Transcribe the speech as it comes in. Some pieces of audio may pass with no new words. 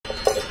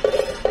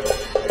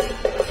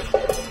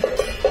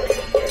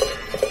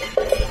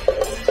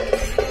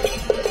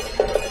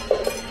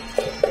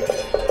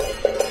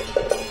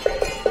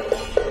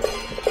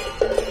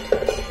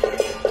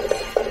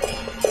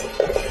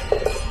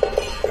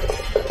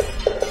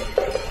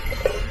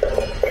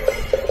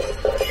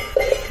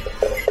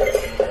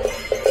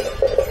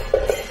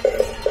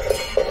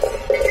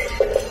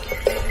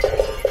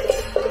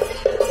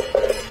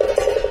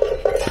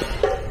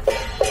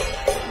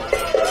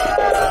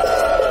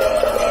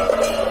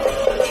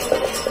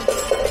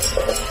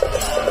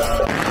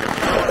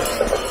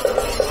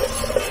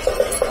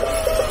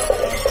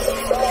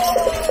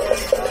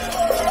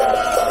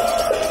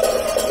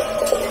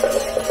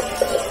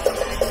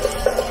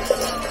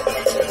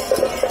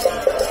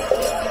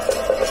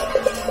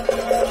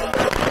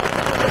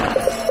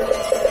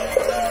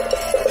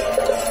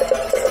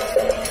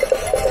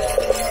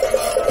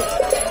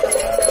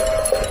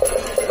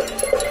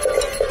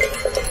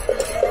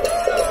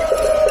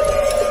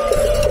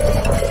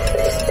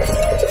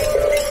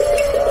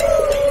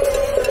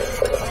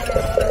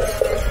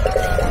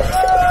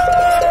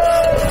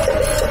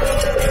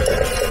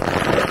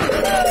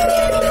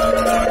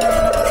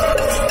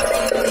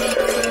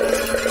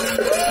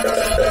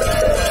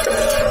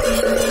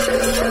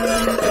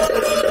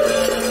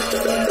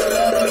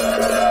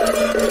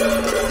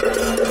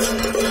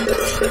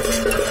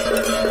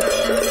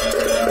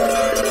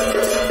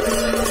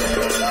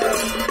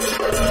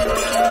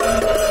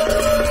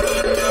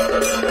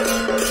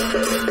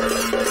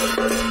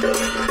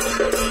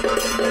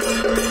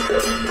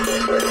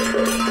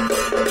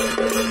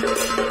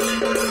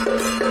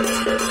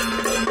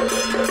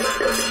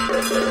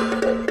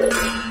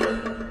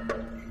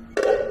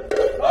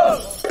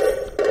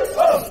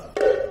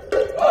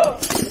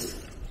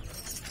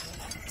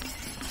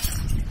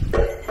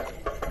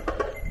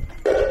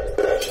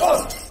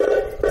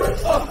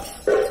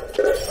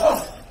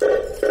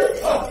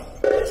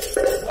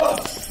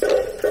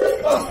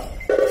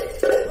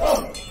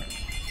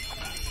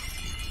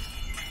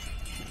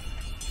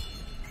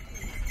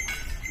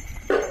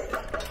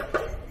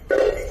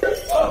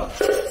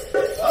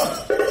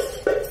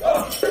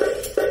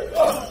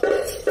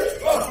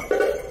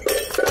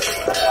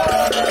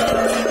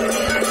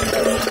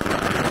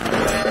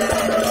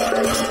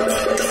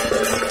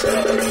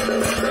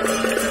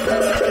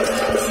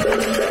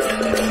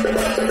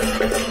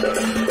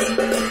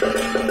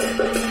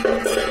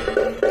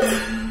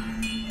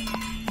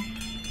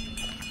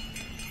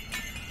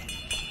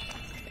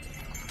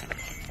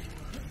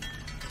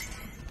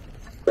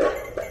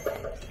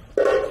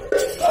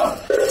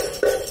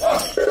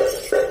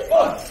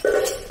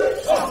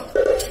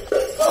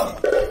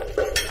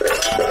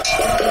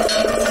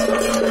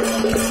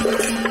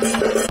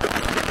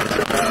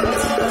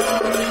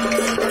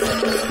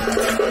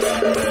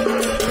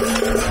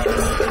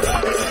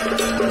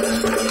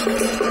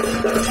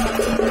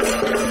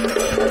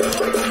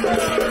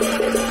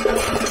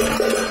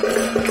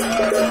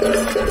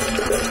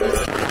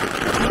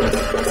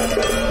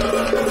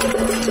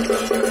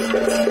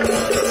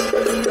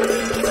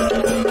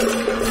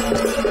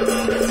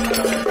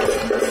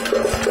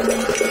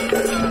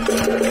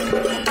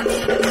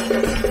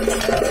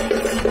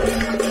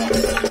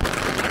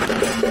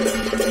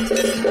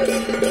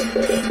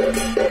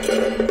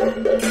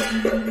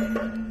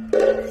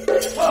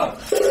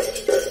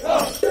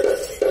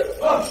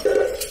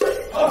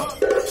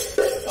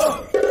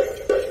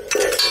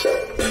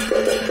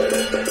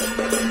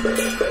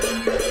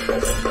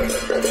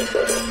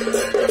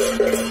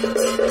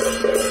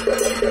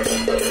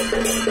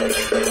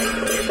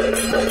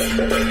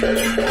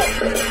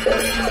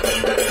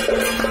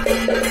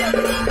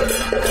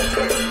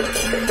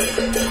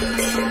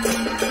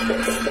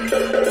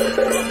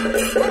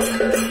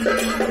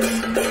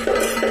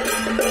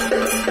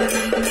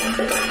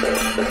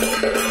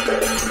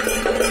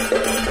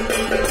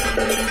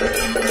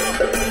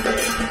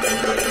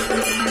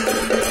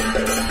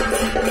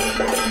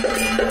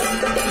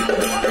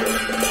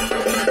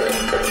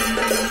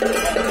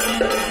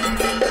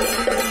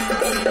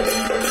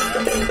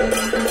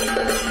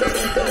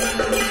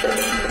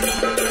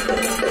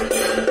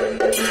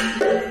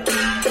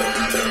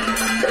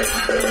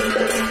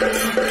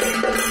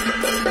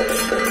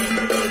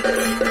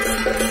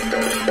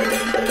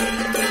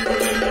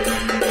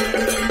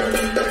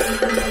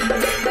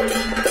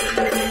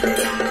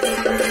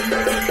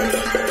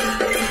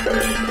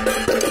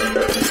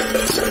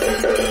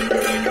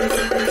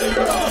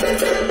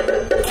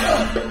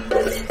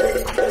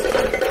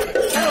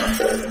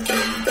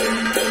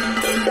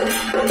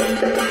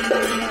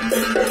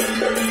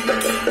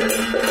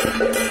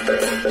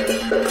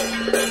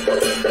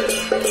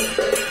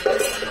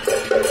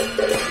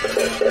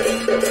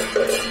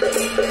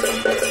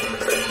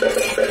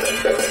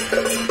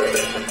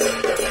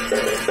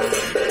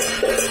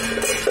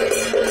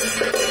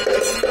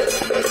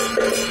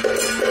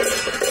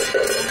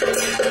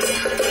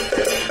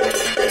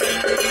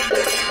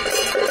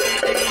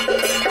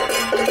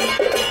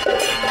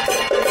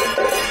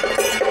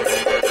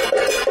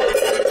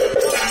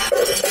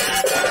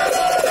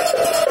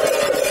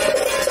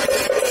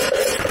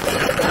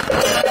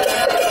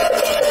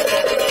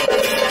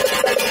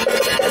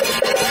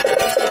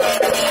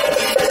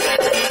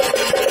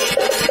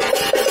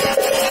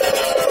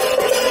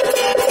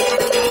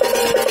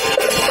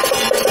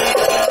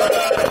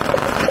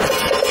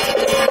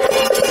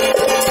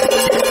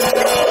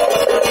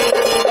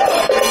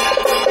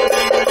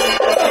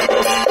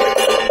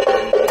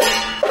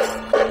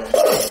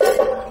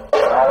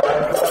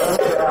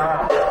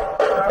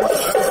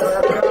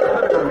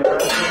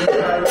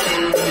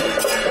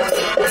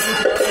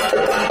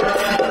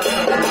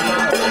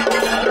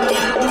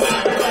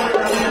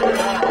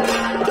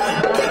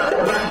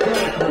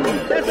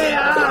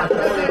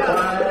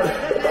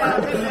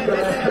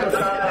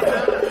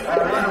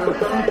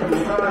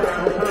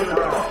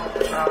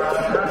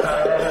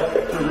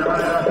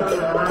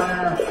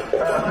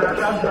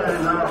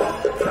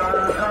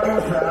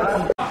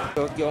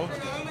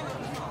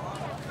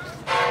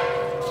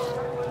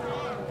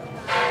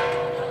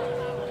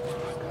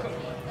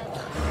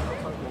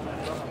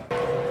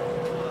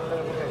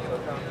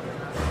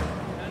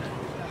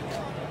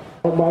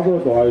马个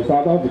大个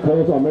沙刀一颗，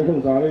煞免算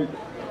啥哩？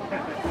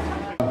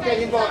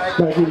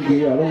再进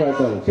去啊，拢来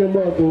等，羡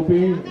慕猪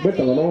逼要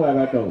等拢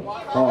来等，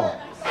吼。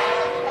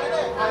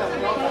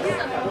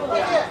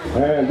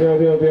哎，对，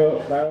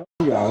来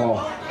啊吼。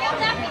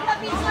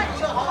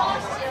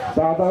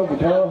沙刀一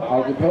颗，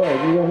后一颗下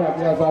去，咱那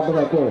边沙刀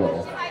来过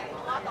咯。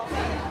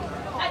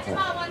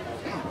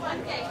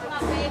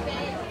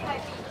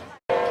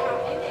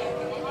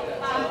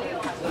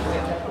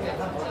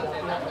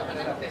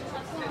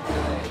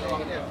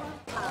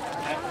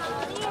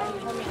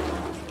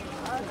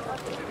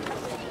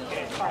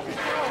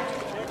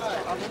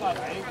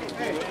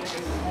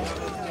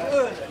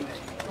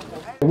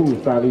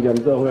 三里连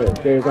做伙，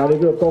第三日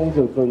叫公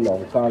主尊龙，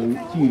三里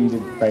距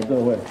离大做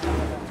伙。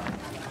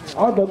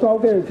啊，就到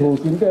底厝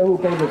新地府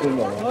公主尊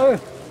龙。哎，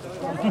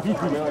没有，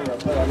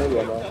不然那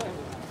有吗？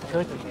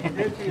可以。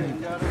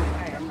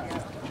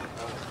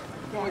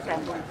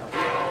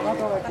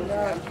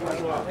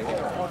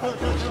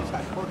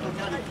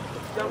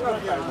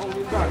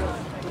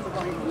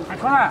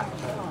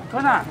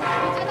看啊！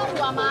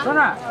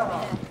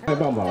太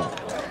棒跑，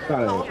大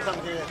嘞！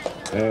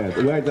哎，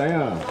有爱知影，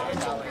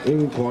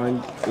因看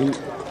因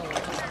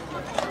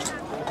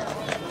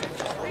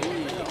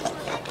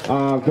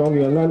恭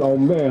迎咱王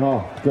妹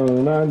吼，祝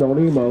咱农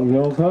历梦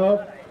乡科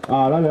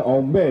咱的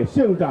王妹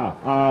盛大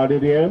历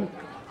年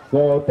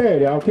五底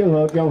寮庆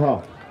贺奖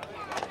吼。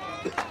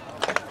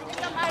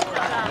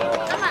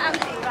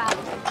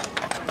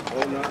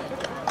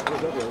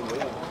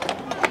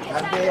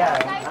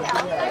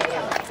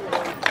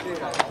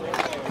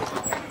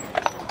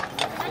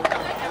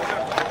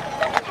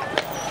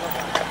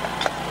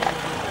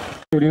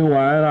 人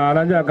员啦，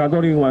咱这工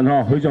作人员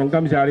吼，非常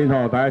感谢恁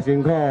吼，大家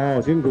辛苦吼，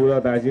辛苦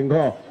了，大家辛苦。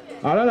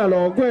咱若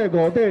路过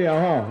五底寮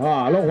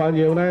吼，拢欢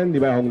迎咱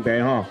入来奉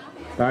茶吼，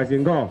大家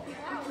辛苦。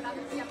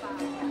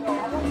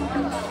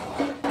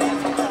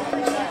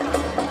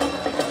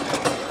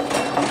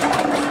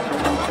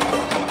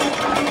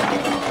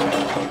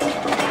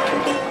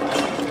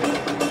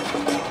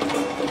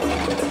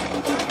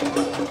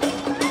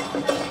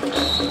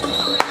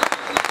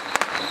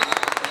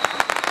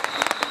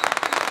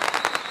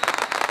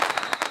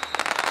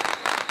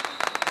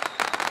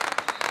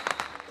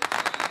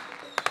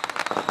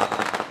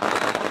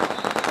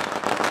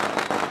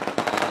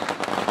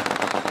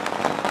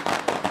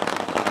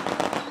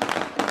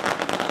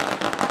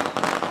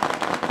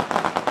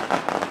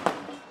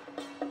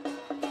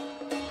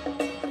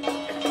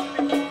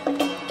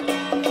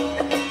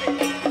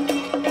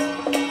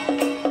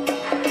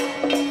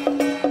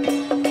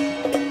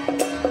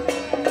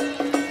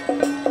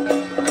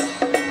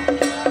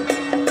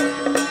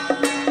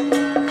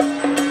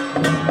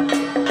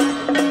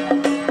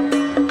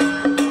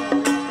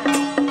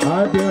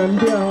平安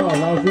表吼，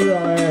老师来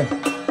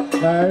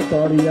大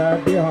力啊，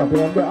表吼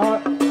平安表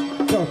啊，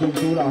照顺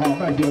序啦吼，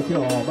莫烧少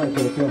吼，莫烧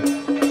少。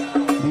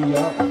二啊，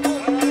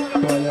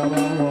大阳王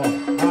吼，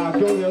啊，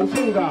恭迎圣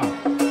驾，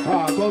啊，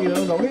恭迎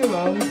农历门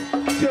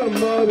圣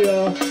母庙。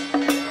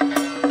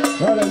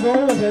我哋五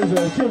福天顺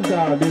圣驾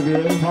入营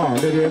吼，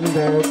入营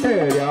无底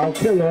了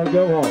庆贺中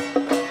吼。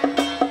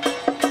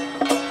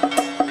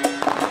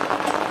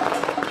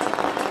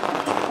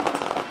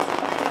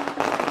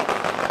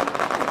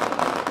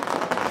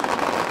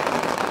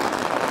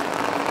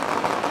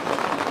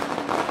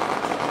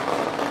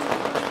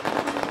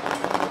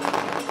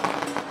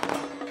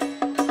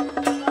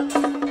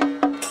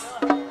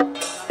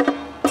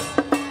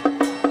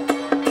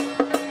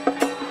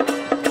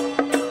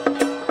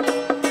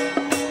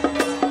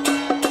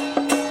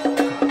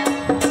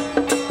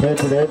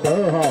 摕一个刀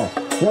吼，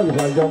阮传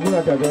宗本来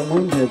常常阮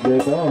摕一个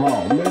刀吼，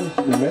免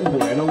厝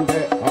的拢摕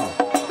吼。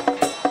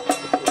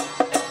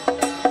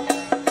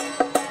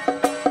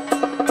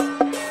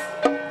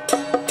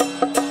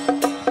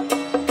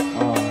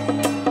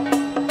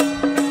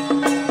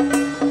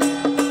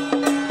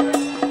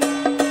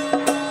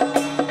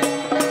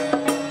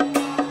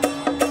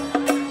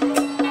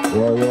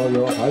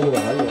有，还有，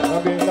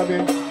那边，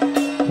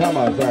看马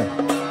赛。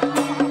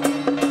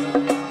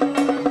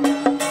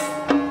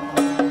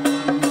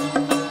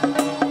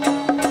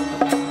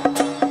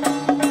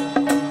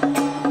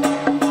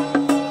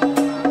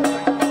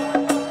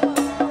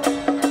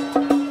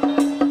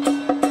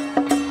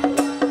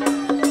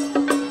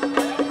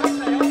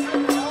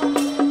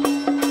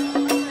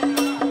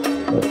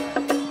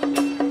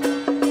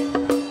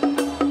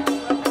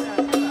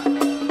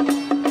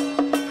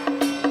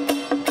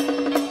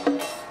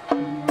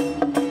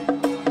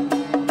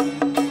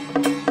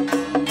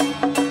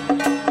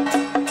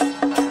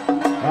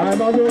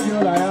 包酒球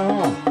来啊吼，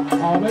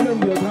后面弄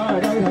着他来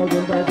当头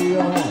前排队哦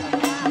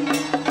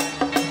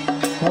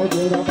吼，头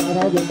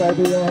前排队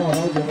哦吼，头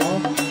前哦。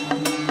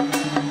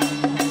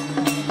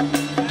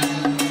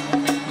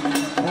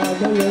啊，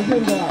公园现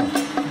场，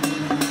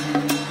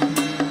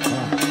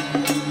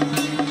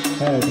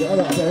第二个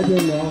第一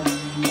天哦，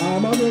啊，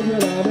包酒球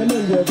来，面弄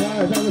着他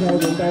来当头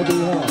前排队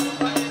吼，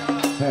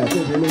最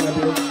前面那边，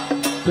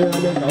最那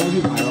边赶快去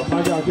排哦，趴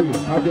下去，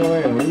他就会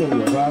有人弄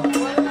着他。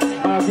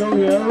 恭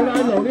迎咱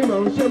农历门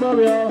圣母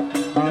庙，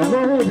五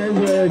福天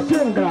顺圣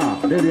驾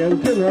入营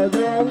庆贺中。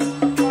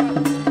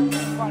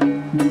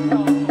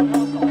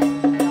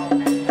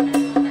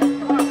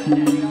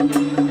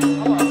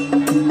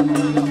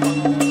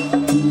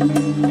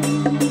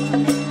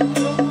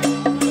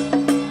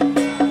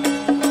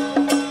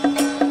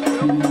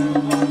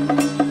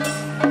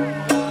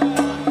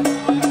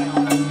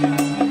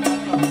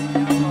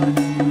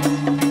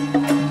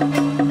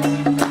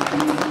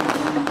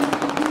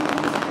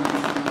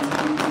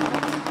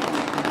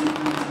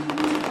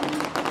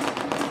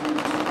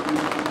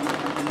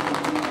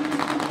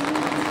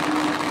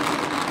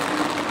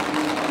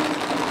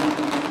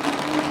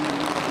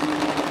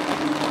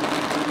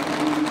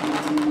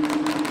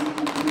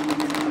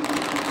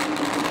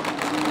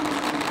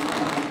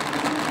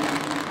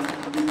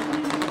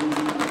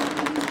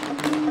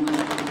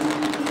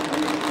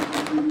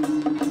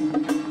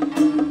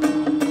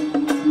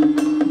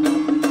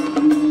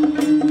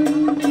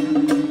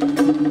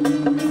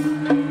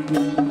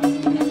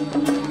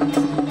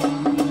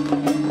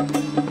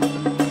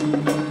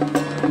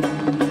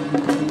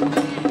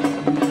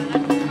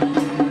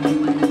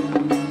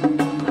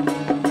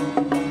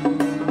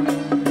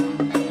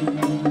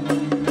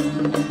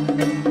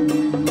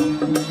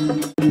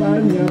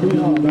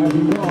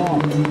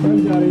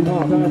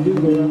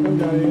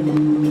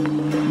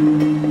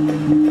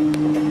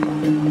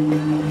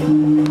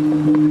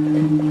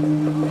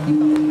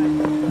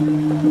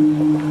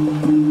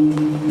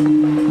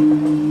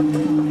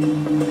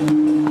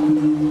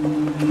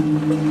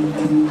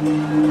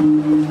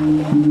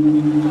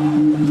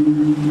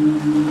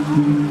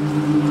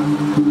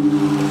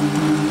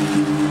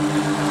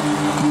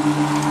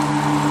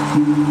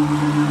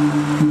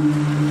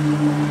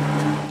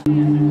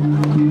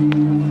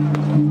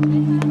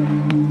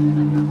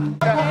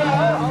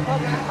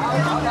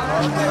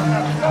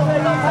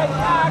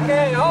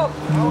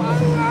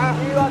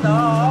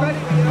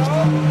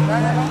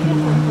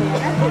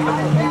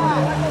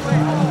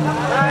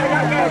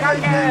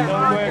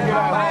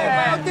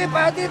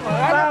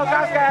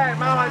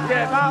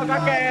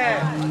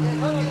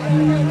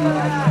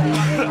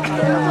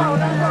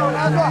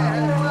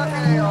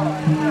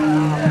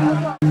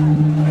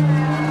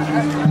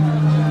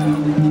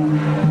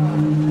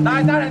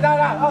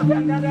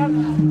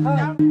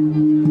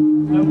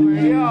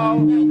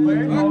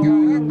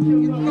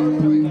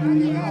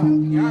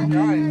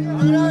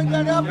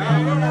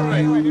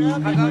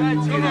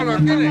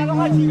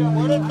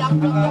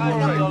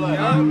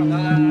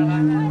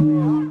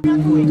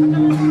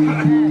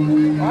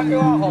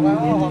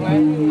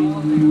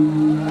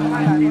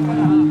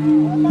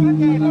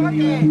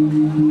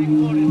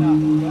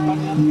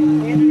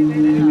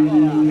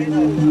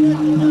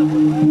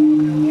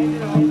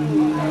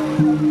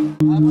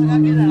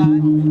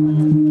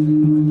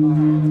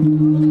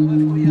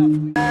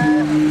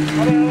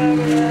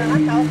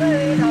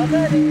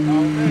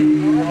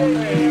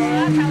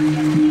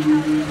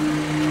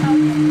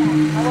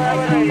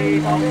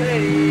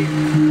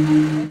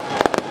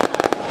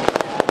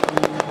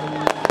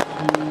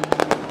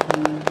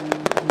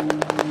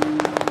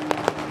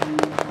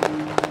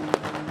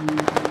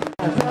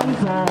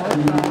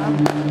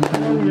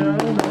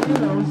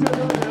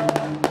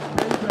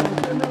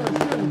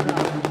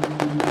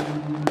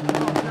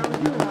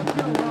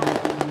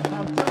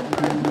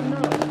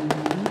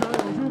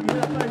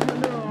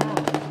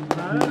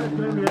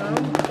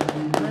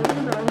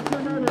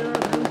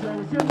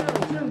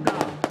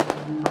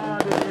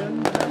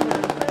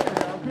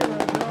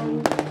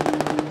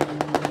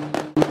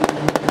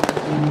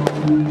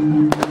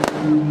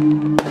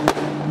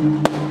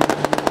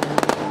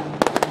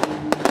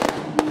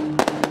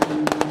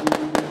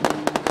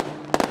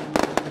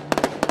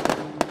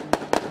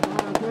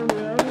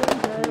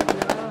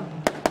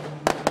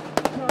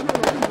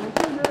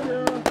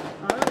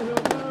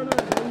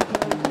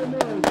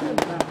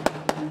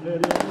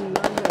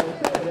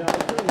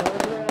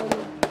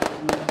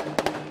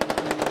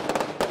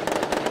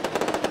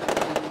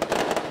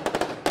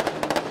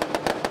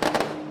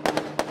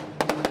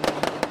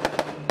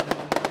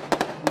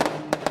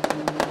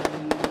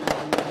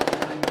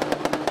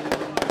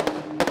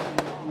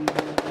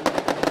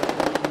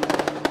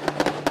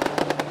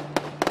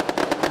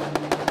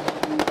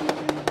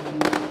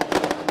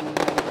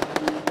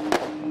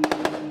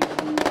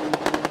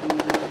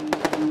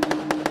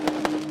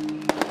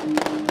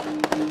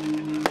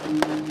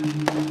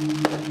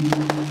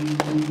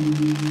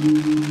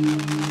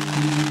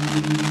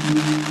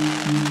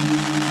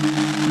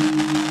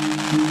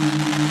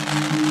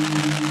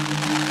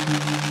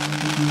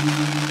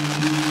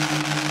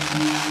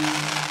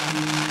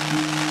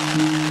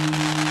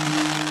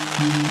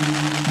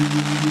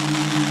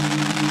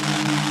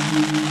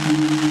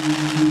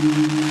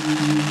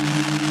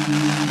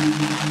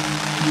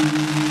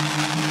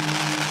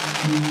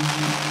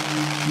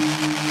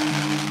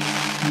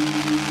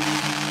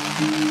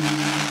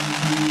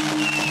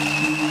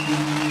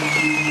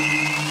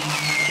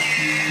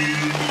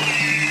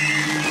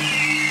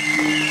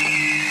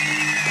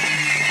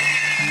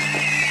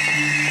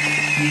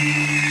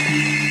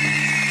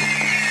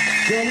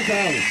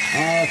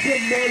献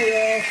宝了，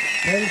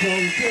天上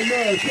献宝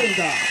献噶。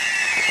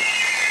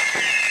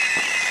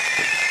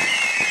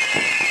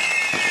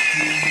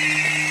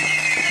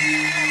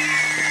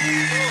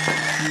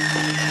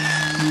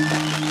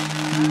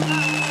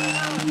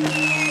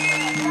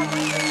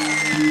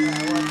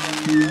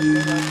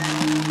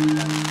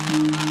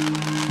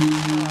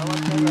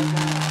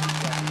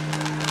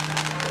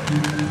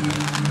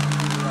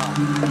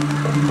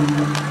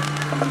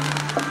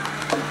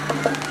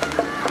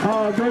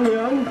中央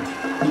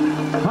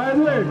海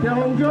瑞调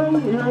风宫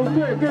优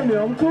贵建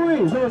良主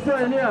任所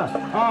率领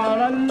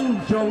咱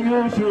上优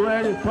秀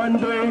的团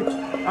队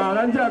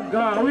咱这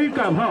委员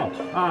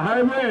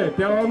海瑞调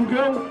风宫，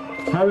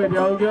咱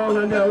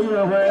这委员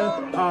会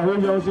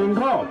非常辛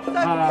苦非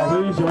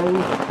常辛苦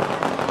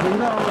咱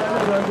的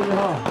团队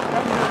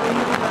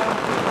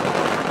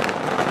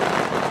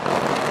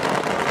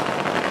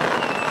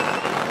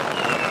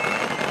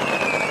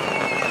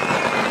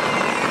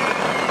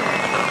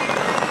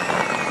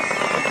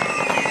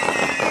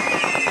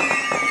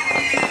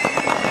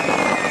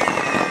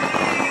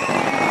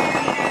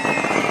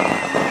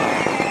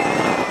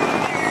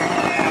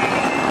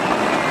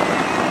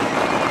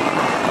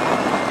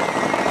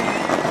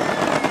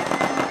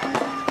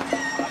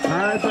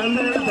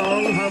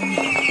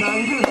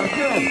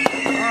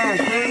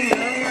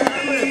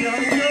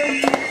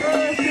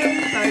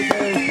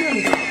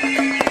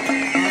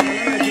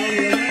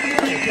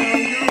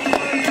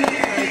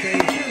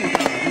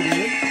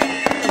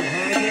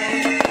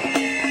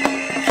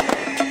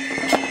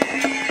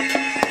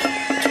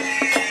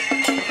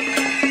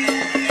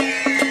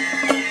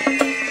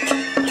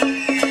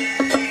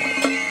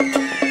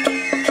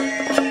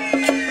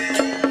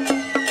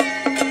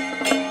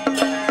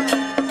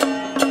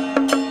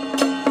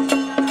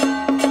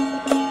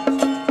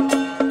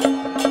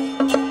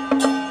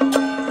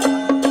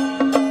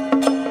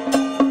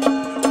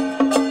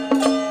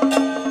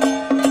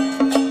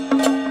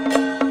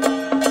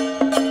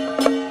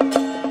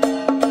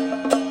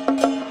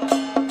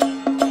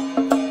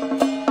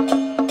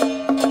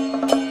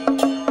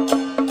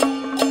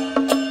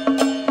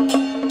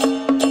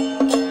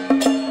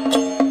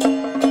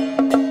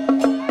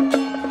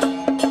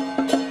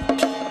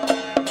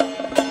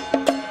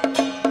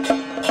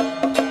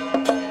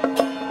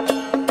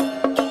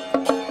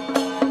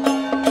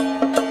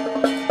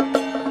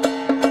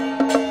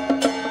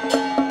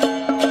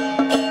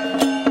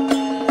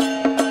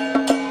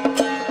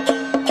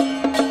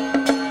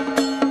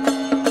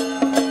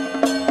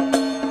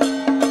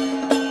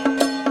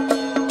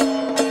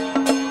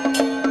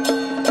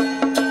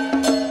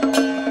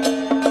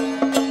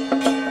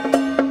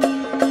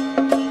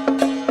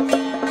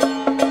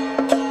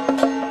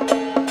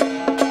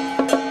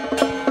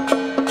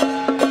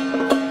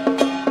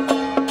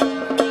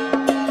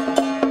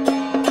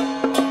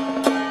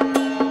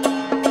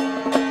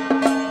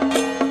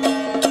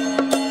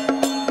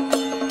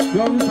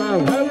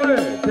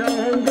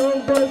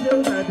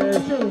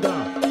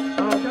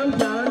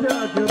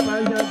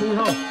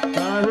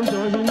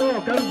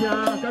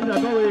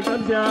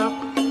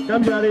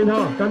感谢您。感谢您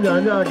感谢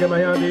咱这金马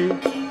兄弟。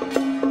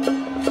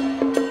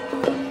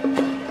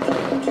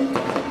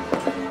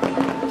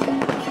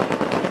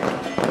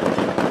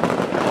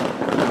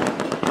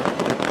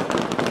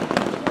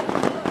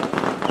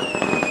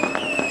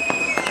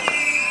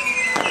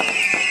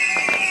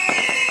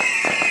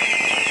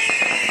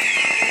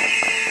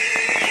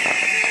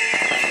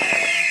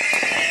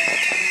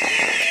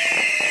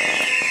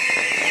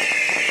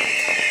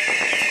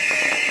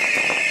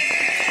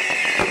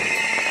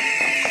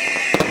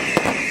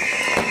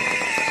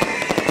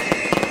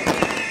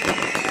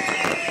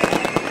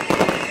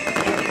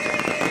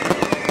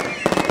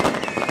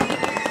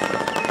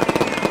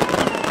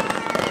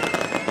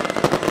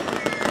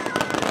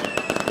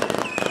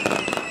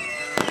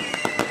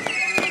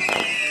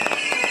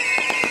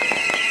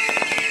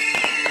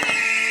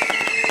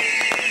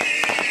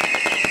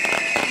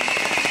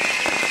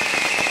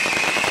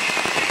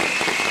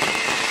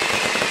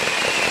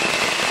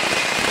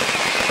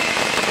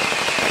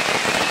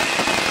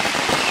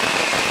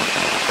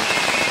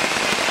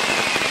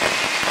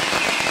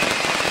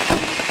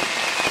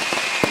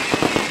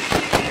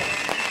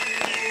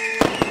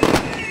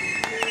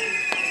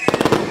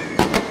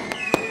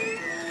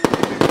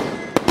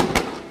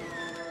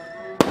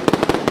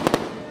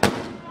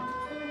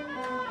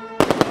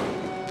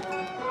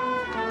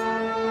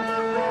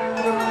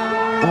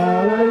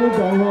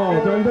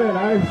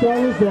双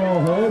手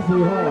合十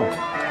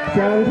双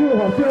手合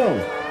掌，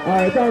会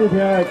当徛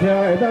会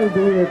当跪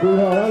的跪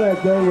咱来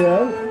恭迎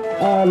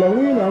龙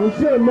玉龙圣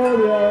母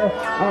庙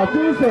主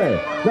席，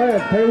咱的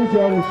天上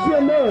圣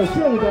母圣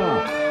驾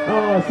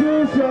首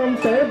相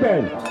第一遍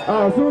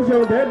首相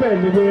第一遍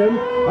入面，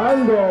咱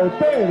就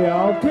缀了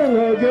庆贺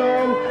中。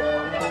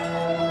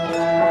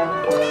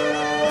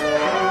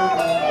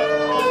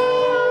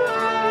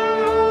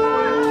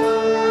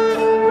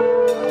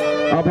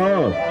阿婆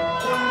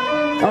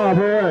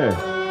诶！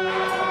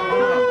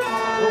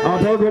阿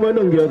婆，可要两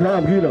条脚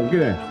唔去两斤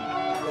诶？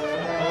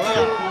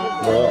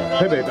无，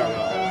迄袂当啊！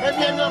迄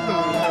边都两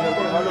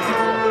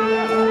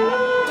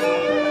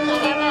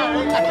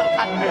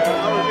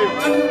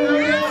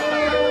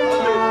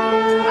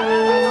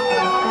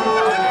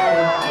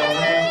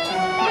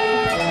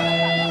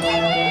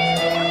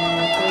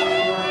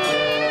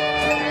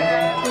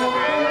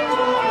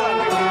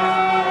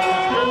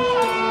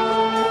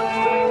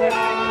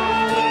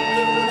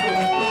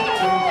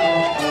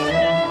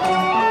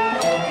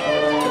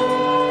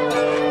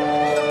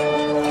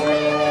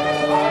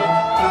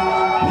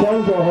双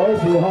手合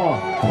十双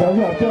手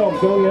合掌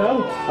恭迎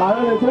咱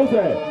的主席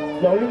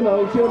龙玉龙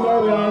圣母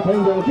庙天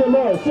上圣母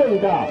圣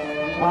驾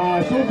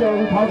首相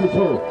头一处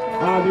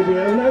入面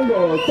咱就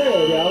缀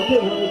了庆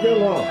贺中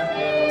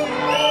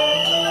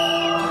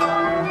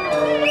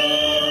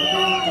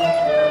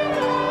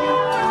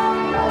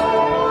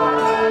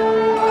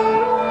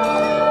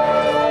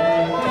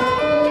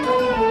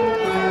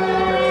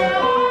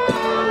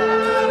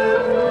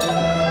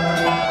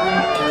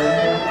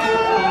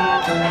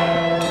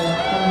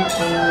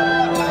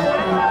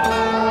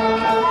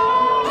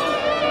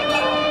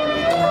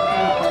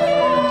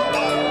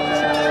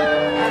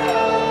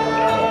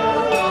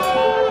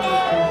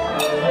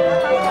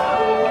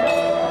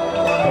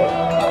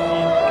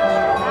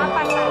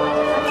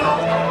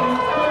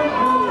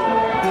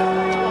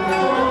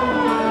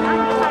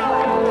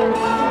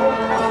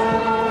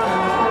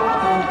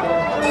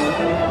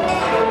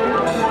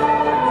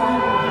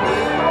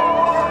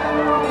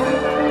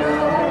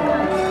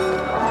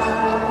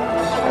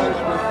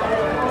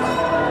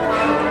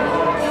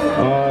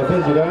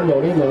是咱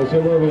龙玉龙圣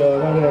母庙，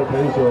咱的天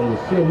上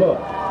圣母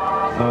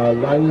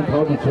咱头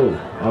一处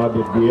入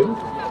面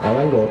咱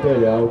就缀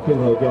了庆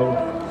贺中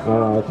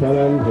请咱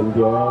现场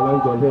咱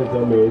全体人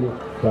民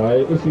来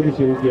一心心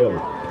敬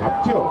合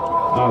掌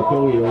恭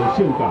迎圣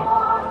驾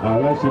咱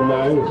心内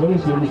有啥物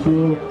心事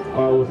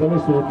有啥物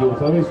需求、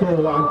啥物所愿，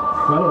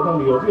咱就当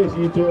利用这个时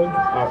阵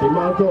伫妈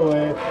祖的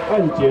案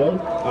情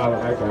来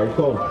甲伊讲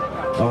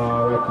来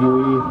求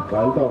伊咱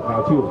到下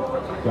手，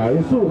甲因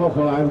祝福互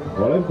咱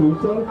规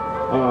整。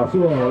祝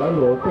福咱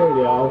落底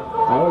了，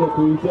咱的规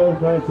则，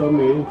咱的人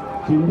民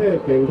身体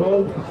健康，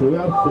事业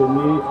顺利，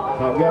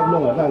学业拢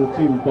会咱进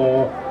步，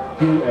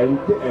求贤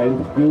得贤，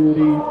求利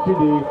得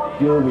利，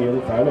求名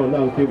才能咱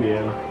得名。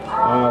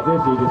这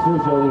是历史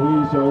上非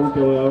常重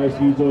要的时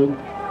阵，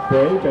第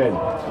一遍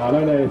咱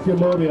的圣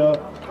母庙，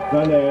咱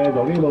的龙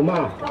玉龙妈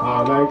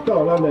来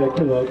到咱的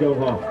庆贺中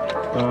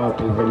伫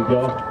现场，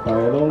大家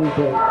拢做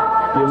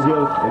敬敬，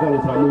会当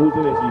参与这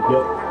个时刻。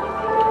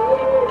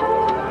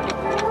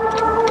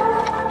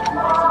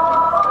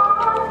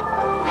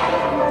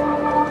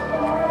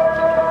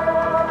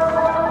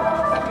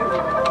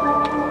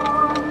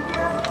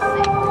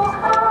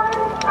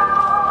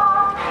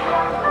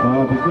而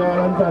且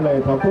咱等下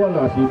头拄若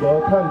是无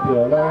看到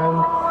咱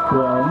大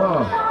妈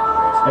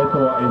的大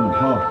印的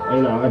人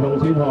的乡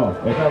亲会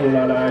当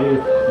来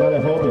咱的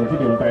好评这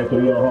边排队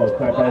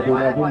在排队来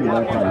准备来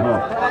看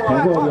如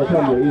果有看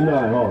到因来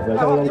就当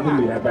拢准备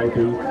来排队，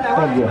等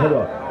下好不？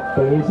等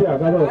一下，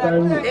刚好咱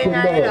先到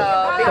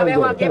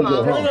先到先到先到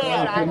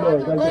来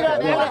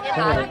来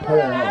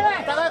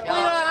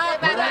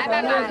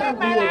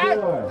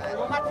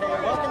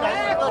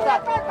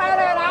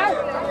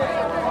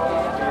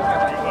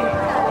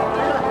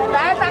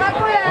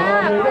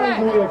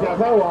袂当食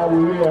菜外围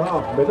的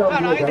袂当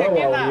食菜外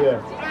围的。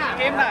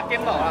减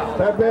无啦。台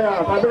北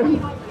台北。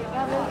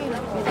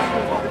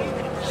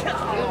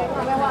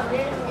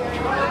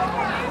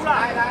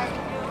来。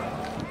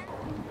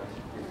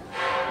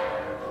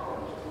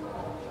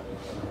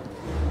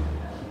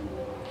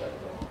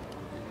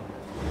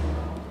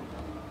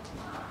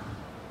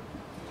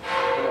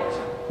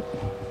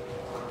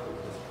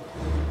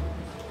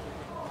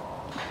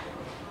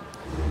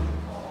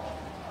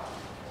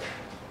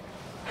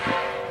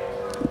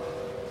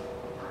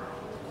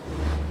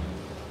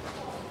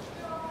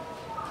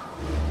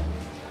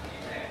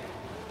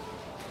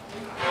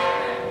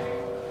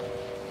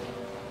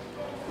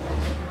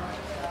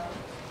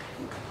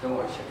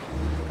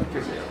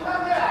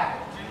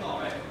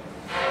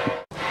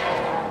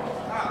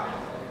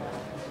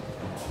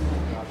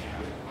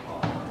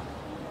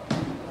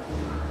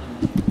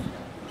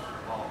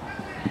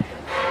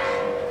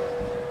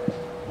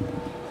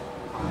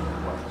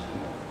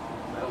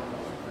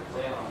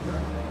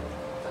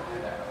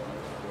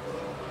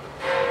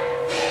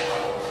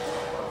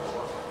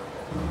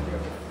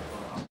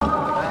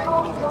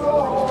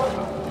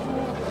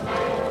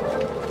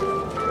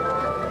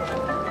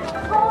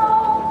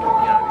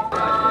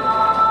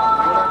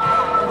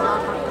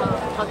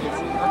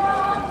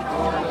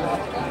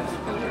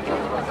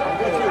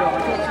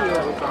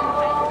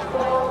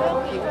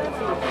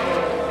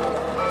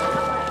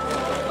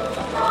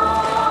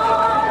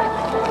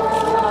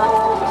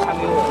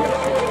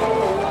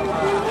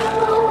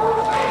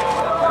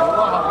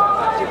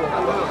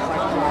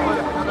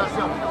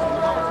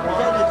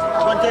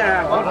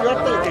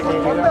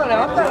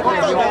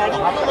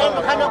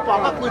我看到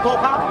广告龟头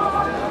卡。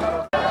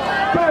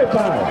拜拜，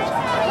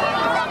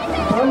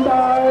拜拜。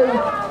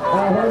欢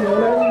迎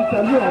咱展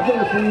示好这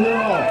个时候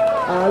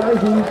咱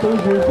是东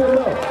区线路，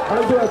咱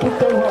就来出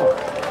灯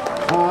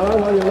咱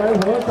欢迎咱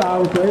合掌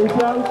随香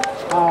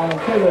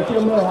这个线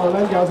路咱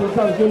假出上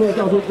线路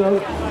照出灯。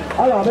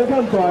老要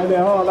看大的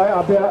来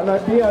后壁来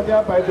边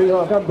仔排队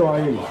看大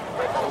的。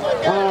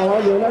欢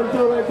迎咱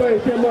各位对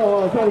线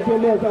路上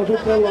线路照出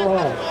灯